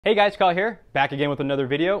Hey guys, Kyle here, back again with another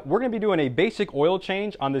video. We're going to be doing a basic oil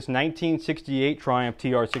change on this 1968 Triumph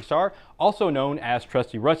TR6R, also known as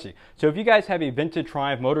Trusty Rusty. So if you guys have a vintage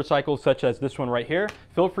Triumph motorcycle such as this one right here,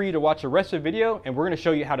 feel free to watch the rest of the video and we're going to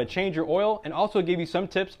show you how to change your oil and also give you some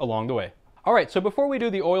tips along the way. Alright, so before we do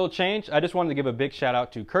the oil change, I just wanted to give a big shout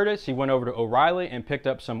out to Curtis. He went over to O'Reilly and picked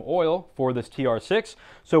up some oil for this TR6.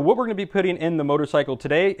 So what we're going to be putting in the motorcycle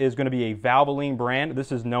today is going to be a Valvoline brand.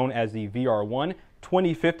 This is known as the VR1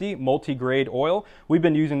 2050 multi-grade oil. We've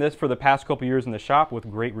been using this for the past couple years in the shop with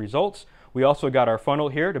great results. We also got our funnel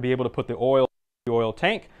here to be able to put the oil in the oil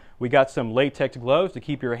tank. We got some latex gloves to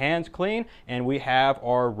keep your hands clean, and we have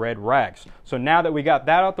our red rags. So now that we got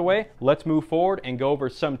that out the way, let's move forward and go over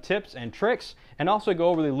some tips and tricks and also go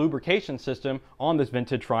over the lubrication system on this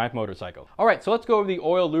vintage Triumph motorcycle. All right, so let's go over the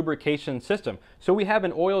oil lubrication system. So we have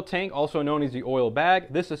an oil tank, also known as the oil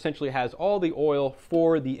bag. This essentially has all the oil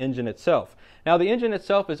for the engine itself. Now the engine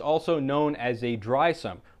itself is also known as a dry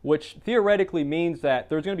sump, which theoretically means that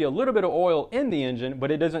there's going to be a little bit of oil in the engine,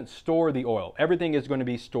 but it doesn't store the oil. Everything is going to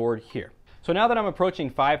be stored here. So now that I'm approaching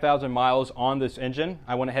 5,000 miles on this engine,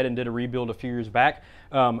 I went ahead and did a rebuild a few years back.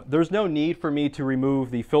 There's no need for me to remove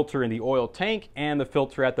the filter in the oil tank and the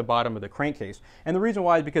filter at the bottom of the crankcase. And the reason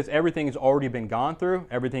why is because everything has already been gone through.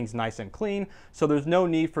 Everything's nice and clean. So there's no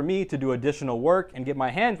need for me to do additional work and get my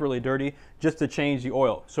hands really dirty just to change the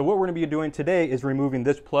oil. So what we're going to be doing today is removing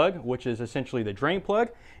this plug, which is essentially the drain plug.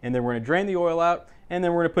 And then we're going to drain the oil out. And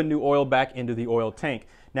then we're going to put new oil back into the oil tank.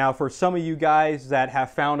 Now, for some of you guys that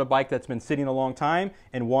have found a bike that's been sitting a long time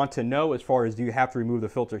and want to know as far as do you have to remove the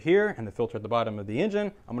filter here and the filter at the bottom of the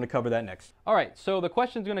engine, I'm going to cover that next. All right, so the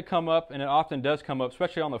question is going to come up, and it often does come up,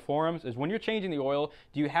 especially on the forums, is when you're changing the oil,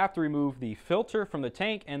 do you have to remove the filter from the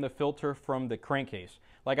tank and the filter from the crankcase?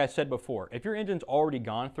 Like I said before, if your engine's already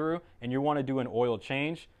gone through and you want to do an oil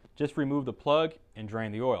change, just remove the plug and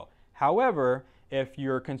drain the oil. However, if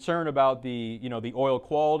you're concerned about the oil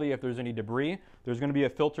quality, if there's any debris, there's going to be a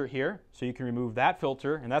filter here, so you can remove that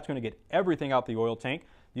filter, and that's going to get everything out the oil tank.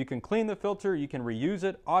 You can clean the filter, you can reuse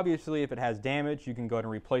it. Obviously, if it has damage, you can go ahead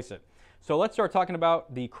and replace it. So let's start talking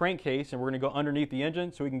about the crankcase, and we're going to go underneath the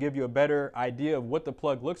engine so we can give you a better idea of what the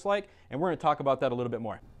plug looks like, and we're going to talk about that a little bit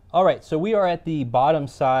more. All right, so we are at the bottom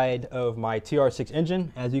side of my TR6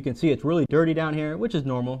 engine. As you can see, it's really dirty down here, which is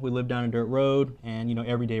normal. We live down a dirt road and,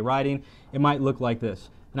 everyday riding. It might look like this.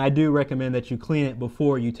 And I do recommend that you clean it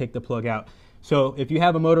before you take the plug out. So if you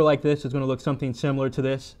have a motor like this, it's going to look something similar to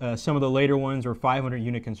this. Some of the later ones or 500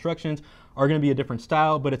 unit constructions are going to be a different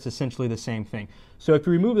style, but it's essentially the same thing. So if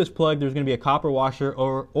you remove this plug, there's going to be a copper washer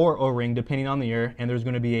or O-ring, depending on the year, and there's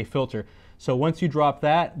going to be a filter. So once you drop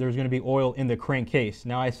that, there's going to be oil in the crankcase.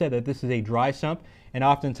 Now I said that this is a dry sump, and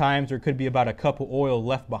oftentimes there could be about a cup of oil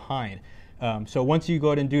left behind. So once you go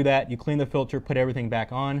ahead and do that, you clean the filter, put everything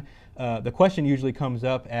back on. The question usually comes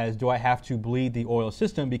up as, do I have to bleed the oil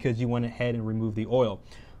system because you went ahead and removed the oil?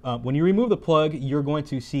 When you remove the plug, you're going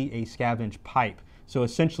to see a scavenge pipe. So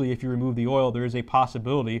essentially, if you remove the oil, there is a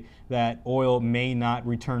possibility that oil may not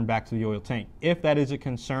return back to the oil tank. If that is a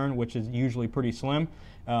concern, which is usually pretty slim,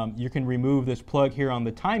 you can remove this plug here on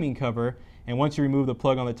the timing cover, and once you remove the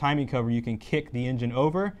plug on the timing cover, you can kick the engine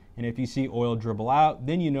over, and if you see oil dribble out,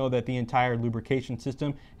 then you know that the entire lubrication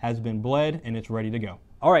system has been bled and it's ready to go.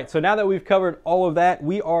 All right, so now that we've covered all of that,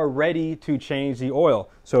 we are ready to change the oil.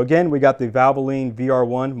 So again, we got the Valvoline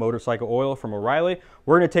VR1 motorcycle oil from O'Reilly.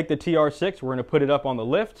 We're going to take the TR6, we're going to put it up on the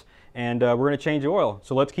lift, and we're going to change the oil.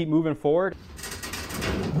 So let's keep moving forward.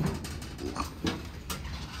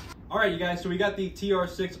 All right, you guys, so we got the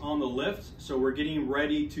TR6 on the lift, so we're getting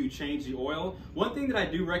ready to change the oil. One thing that I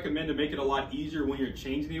do recommend to make it a lot easier when you're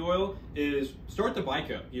changing the oil is start the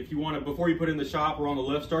bike up. If you want to, before you put it in the shop or on the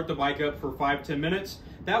lift, start the bike up for 5-10 minutes.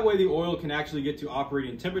 That way the oil can actually get to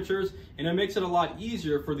operating temperatures, and it makes it a lot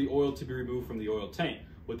easier for the oil to be removed from the oil tank.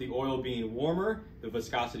 With the oil being warmer, the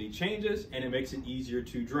viscosity changes, and it makes it easier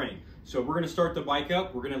to drain. So we're going to start the bike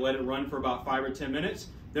up. We're going to let it run for about 5 or 10 minutes.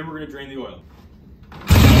 Then we're going to drain the oil.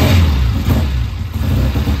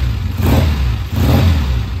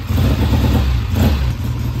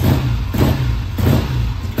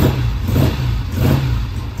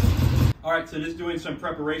 All right, so just doing some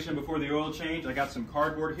preparation before the oil change. I got some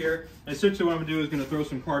cardboard here. And essentially what I'm gonna do is gonna throw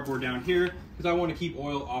some cardboard down here because I wanna keep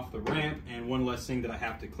oil off the ramp and one less thing that I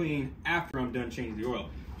have to clean after I'm done changing the oil.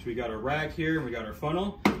 So we got our rag here and we got our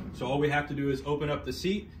funnel. So all we have to do is open up the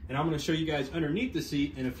seat, and I'm gonna show you guys underneath the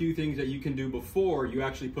seat and a few things that you can do before you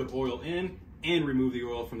actually put oil in and remove the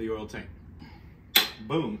oil from the oil tank.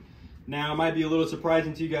 Boom. Now, it might be a little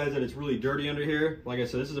surprising to you guys that it's really dirty under here. Like I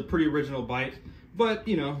said, this is a pretty original bike. But,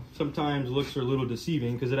 sometimes looks are a little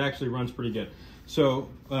deceiving because it actually runs pretty good. So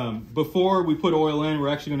before we put oil in, we're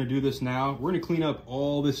actually going to do this now. We're going to clean up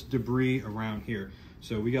all this debris around here.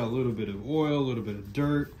 So we got a little bit of oil, a little bit of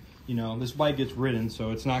dirt. You know, this bike gets ridden,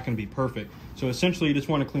 so it's not going to be perfect. So essentially, you just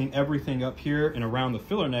want to clean everything up here and around the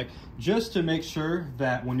filler neck, just to make sure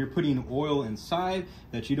that when you're putting oil inside,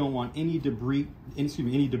 that you don't want any debris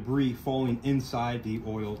falling inside the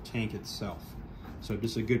oil tank itself. So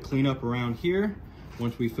just a good cleanup around here.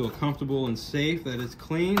 Once we feel comfortable and safe that it's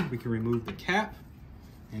clean, we can remove the cap,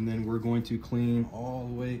 and then we're going to clean all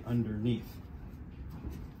the way underneath.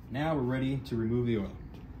 Now we're ready to remove the oil.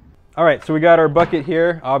 All right, so we got our bucket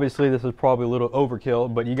here. Obviously, this is probably a little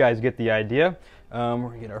overkill, but you guys get the idea. We're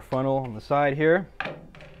gonna get our funnel on the side here. We're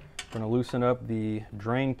gonna loosen up the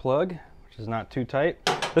drain plug, which is not too tight.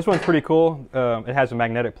 This one's pretty cool. It has a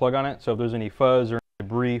magnetic plug on it, so if there's any fuzz or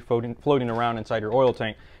debris floating around inside your oil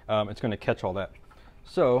tank, it's gonna catch all that.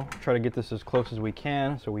 So try to get this as close as we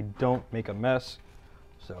can so we don't make a mess.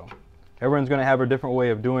 So everyone's gonna have a different way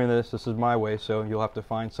of doing this. This is my way, so you'll have to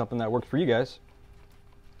find something that works for you guys.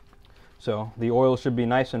 So the oil should be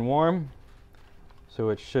nice and warm, so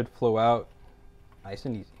it should flow out nice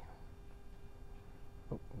and easy.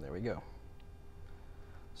 Oh, there we go.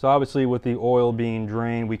 So obviously with the oil being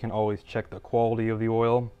drained, we can always check the quality of the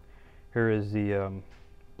oil. Here is the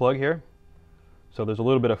plug here. So there's a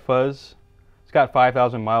little bit of fuzz. It's got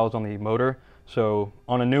 5,000 miles on the motor. So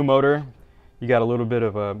on a new motor, you got a little bit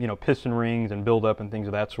of you know, piston rings and buildup and things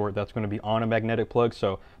of that sort. That's going to be on a magnetic plug,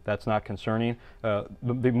 so that's not concerning.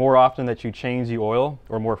 The more often that you change the oil,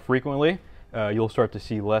 or more frequently, you'll start to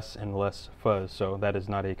see less and less fuzz, so that is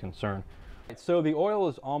not a concern. So the oil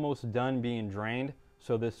is almost done being drained,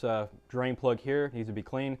 so this drain plug here needs to be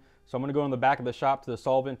cleaned. So I'm going to go in the back of the shop to the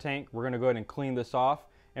solvent tank. We're going to go ahead and clean this off,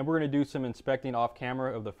 and we're going to do some inspecting off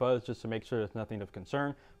camera of the fuzz just to make sure there's nothing of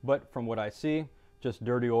concern. But from what I see, just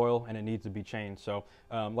dirty oil, and it needs to be changed. So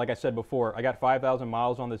like I said before, I got 5,000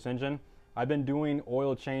 miles on this engine. I've been doing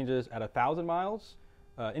oil changes at 1,000 miles,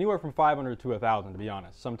 anywhere from 500 to 1,000, to be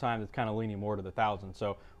honest. Sometimes it's kind of leaning more to the 1,000.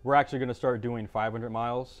 So we're actually going to start doing 500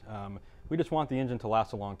 miles. We just want the engine to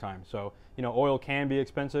last a long time. So, you know, oil can be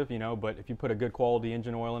expensive, you know, but if you put a good quality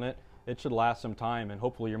engine oil in it, it should last some time, and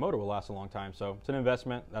hopefully your motor will last a long time. So it's an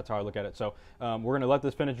investment. That's how I look at it. So we're going to let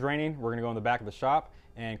this finish draining. We're going to go in the back of the shop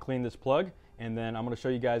and clean this plug. And then I'm going to show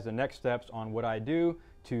you guys the next steps on what I do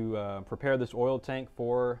to prepare this oil tank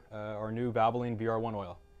for our new Valvoline VR1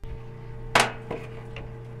 oil.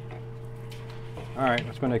 All right, I'm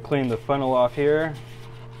just going to clean the funnel off here,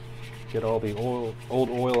 get all the old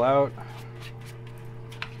oil out.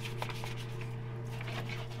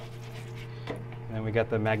 And then we got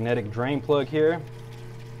the magnetic drain plug here.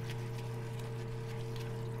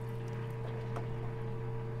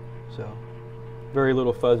 So very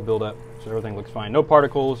little fuzz buildup. So everything looks fine. No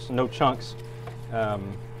particles, no chunks. So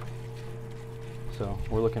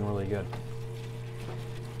we're looking really good.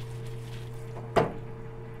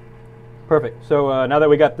 Perfect. So now that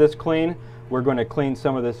we got this clean, we're going to clean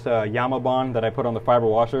some of this Yamabond that I put on the fiber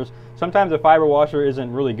washers. Sometimes the fiber washer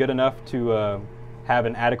isn't really good enough to have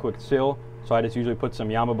an adequate seal. So I just usually put some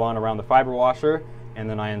Yamabond around the fiber washer, and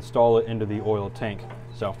then I install it into the oil tank.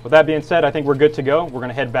 So with that being said, I think we're good to go. We're going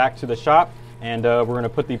to head back to the shop, and we're going to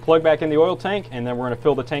put the plug back in the oil tank, and then we're going to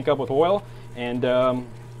fill the tank up with oil, and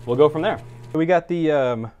we'll go from there. We got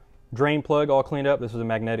the drain plug all cleaned up. This is a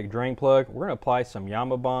magnetic drain plug. We're going to apply some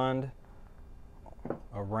Yamabond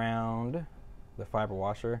around the fiber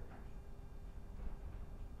washer.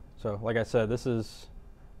 So like I said, this is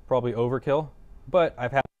probably overkill, but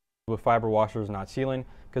I've had with fiber washers not sealing,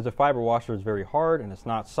 because the fiber washer is very hard and it's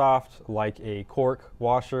not soft like a cork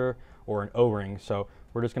washer or an O-ring. So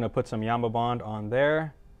we're just going to put some Yamabond on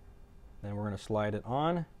there, then we're going to slide it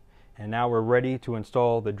on, and now we're ready to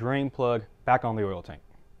install the drain plug back on the oil tank.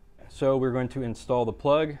 So we're going to install the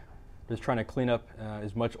plug, just trying to clean up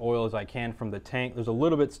as much oil as I can from the tank. There's a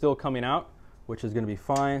little bit still coming out, which is going to be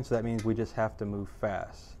fine, so that means we just have to move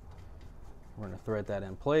fast. We're going to thread that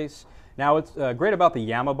in place. Now what's great about the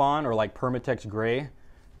Yamabond, or like Permatex Gray,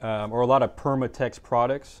 or a lot of Permatex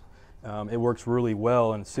products, it works really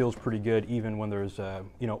well and seals pretty good even when there's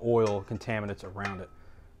you know, oil contaminants around it.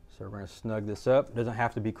 So we're going to snug this up. It doesn't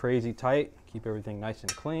have to be crazy tight. Keep everything nice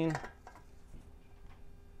and clean.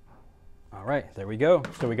 All right, there we go.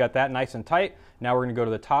 So we got that nice and tight. Now we're going to go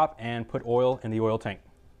to the top and put oil in the oil tank.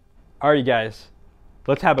 All right, you guys,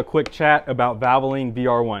 let's have a quick chat about Valvoline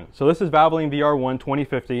VR1. So this is Valvoline VR1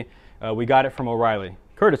 2050. We got it from O'Reilly.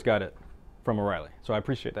 Curtis got it from O'Reilly, so I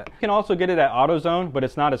appreciate that. You can also get it at AutoZone, but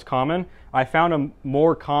it's not as common. I found them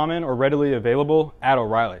more common or readily available at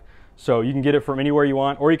O'Reilly. So you can get it from anywhere you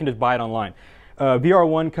want, or you can just buy it online.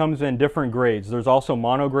 VR1 comes in different grades. There's also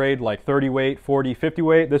mono grade like 30 weight, 40, 50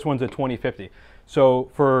 weight. This one's a 2050. So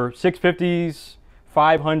for 650s,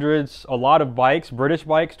 500s, a lot of bikes, British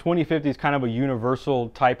bikes, 2050 is kind of a universal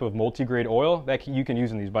type of multi-grade oil that you can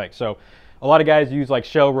use in these bikes. So a lot of guys use like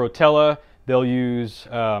Shell Rotella. They'll use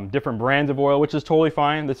different brands of oil, which is totally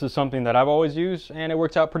fine. This is something that I've always used and it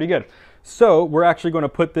works out pretty good. So we're actually going to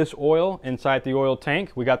put this oil inside the oil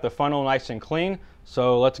tank. We got the funnel nice and clean.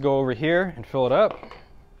 So let's go over here and fill it up.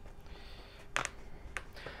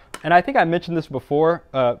 And I think I mentioned this before,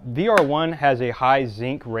 VR1 has a high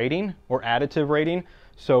zinc rating or additive rating.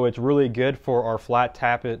 So it's really good for our flat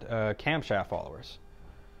tappet camshaft followers.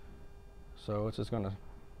 So it's just going to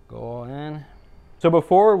go all in. So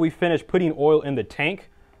before we finish putting oil in the tank,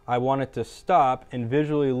 I wanted to stop and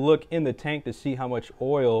visually look in the tank to see how much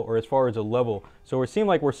oil, or as far as a level. So it seemed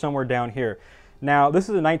like we're somewhere down here. Now, this is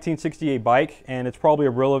a 1968 bike, and it's probably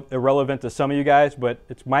irrelevant to some of you guys, but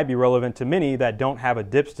it might be relevant to many that don't have a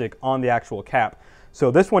dipstick on the actual cap. So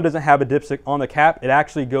this one doesn't have a dipstick on the cap. It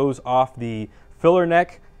actually goes off the filler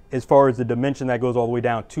neck as far as the dimension that goes all the way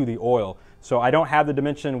down to the oil. So I don't have the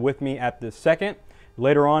dimension with me at this second.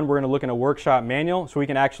 Later on, we're going to look in a workshop manual so we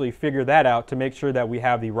can actually figure that out to make sure that we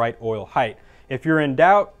have the right oil height. If you're in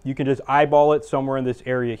doubt, you can just eyeball it somewhere in this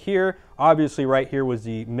area here. Obviously, right here was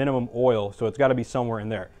the minimum oil, so it's got to be somewhere in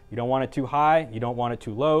there. You don't want it too high, you don't want it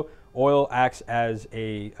too low. Oil acts as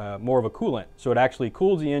a more of a coolant, so it actually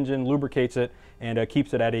cools the engine, lubricates it, and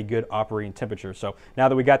keeps it at a good operating temperature. So now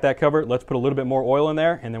that we got that covered, let's put a little bit more oil in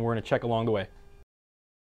there, and then we're going to check along the way.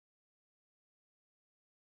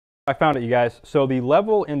 I found it, you guys. So the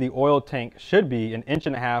level in the oil tank should be 1.5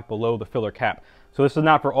 inches below the filler cap. So this is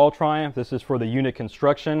not for all Triumph. This is for the unit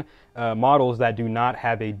construction models that do not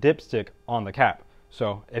have a dipstick on the cap.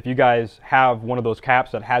 So if you guys have one of those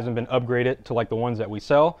caps that hasn't been upgraded to like the ones that we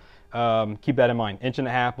sell, keep that in mind. 1.5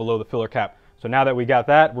 inches below the filler cap. So now that we got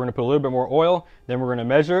that, we're going to put a little bit more oil, then we're going to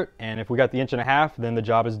measure it, and if we got the 1.5 inches, then the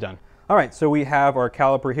job is done. All right, so we have our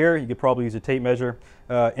caliper here. You could probably use a tape measure,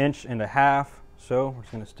 1.5 inches. So we're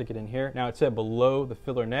just going to stick it in here. Now it said below the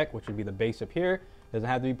filler neck, which would be the base up here. Doesn't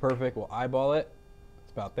have to be perfect. We'll eyeball it.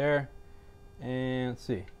 It's about there. And let's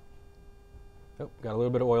see. Oh, got a little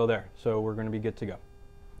bit of oil there. So we're going to be good to go.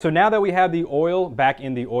 So now that we have the oil back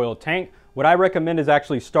in the oil tank, what I recommend is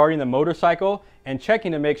actually starting the motorcycle and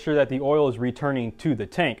checking to make sure that the oil is returning to the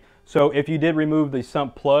tank. So if you did remove the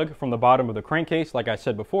sump plug from the bottom of the crankcase, like I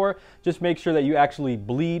said before, just make sure that you actually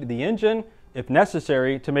bleed the engine if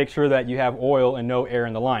necessary to make sure that you have oil and no air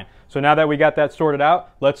in the line. So now that we got that sorted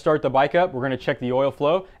out, let's start the bike up. We're going to check the oil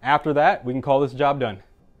flow. After that, we can call this job done.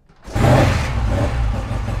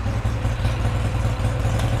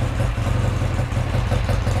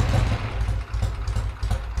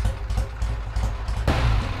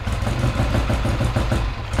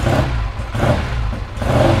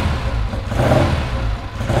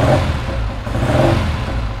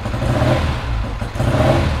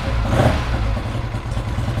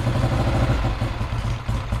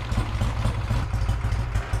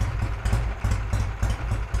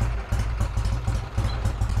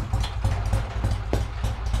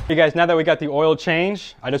 Hey guys, now that we got the oil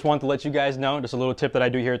change, I just wanted to let you guys know, just a little tip that I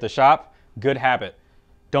do here at the shop, good habit.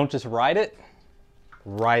 Don't just ride it,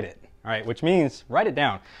 write it. All right, which means write it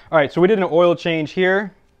down. All right, so we did an oil change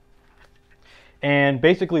here and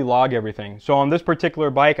basically log everything. So on this particular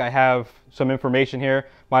bike, I have some information here.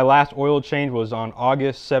 My last oil change was on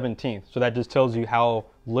August 17th. So that just tells you how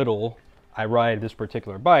little I ride this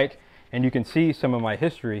particular bike. And you can see some of my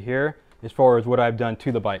history here as far as what I've done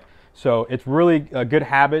to the bike. So it's really a good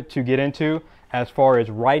habit to get into as far as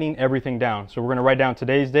writing everything down. So we're going to write down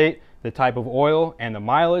today's date, the type of oil, and the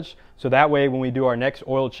mileage. So that way when we do our next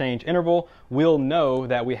oil change interval, we'll know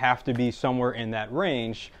that we have to be somewhere in that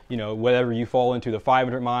range, you know, whatever you fall into, the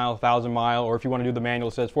 500 mile, 1,000 mile, or if you want to do the manual,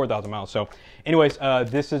 it says 4,000 miles. So anyways,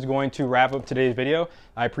 this is going to wrap up today's video.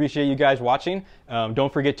 I appreciate you guys watching.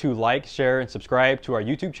 Don't forget to like, share, and subscribe to our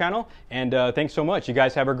YouTube channel. And thanks so much. You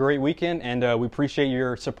guys have a great weekend, and we appreciate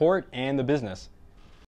your support and the business.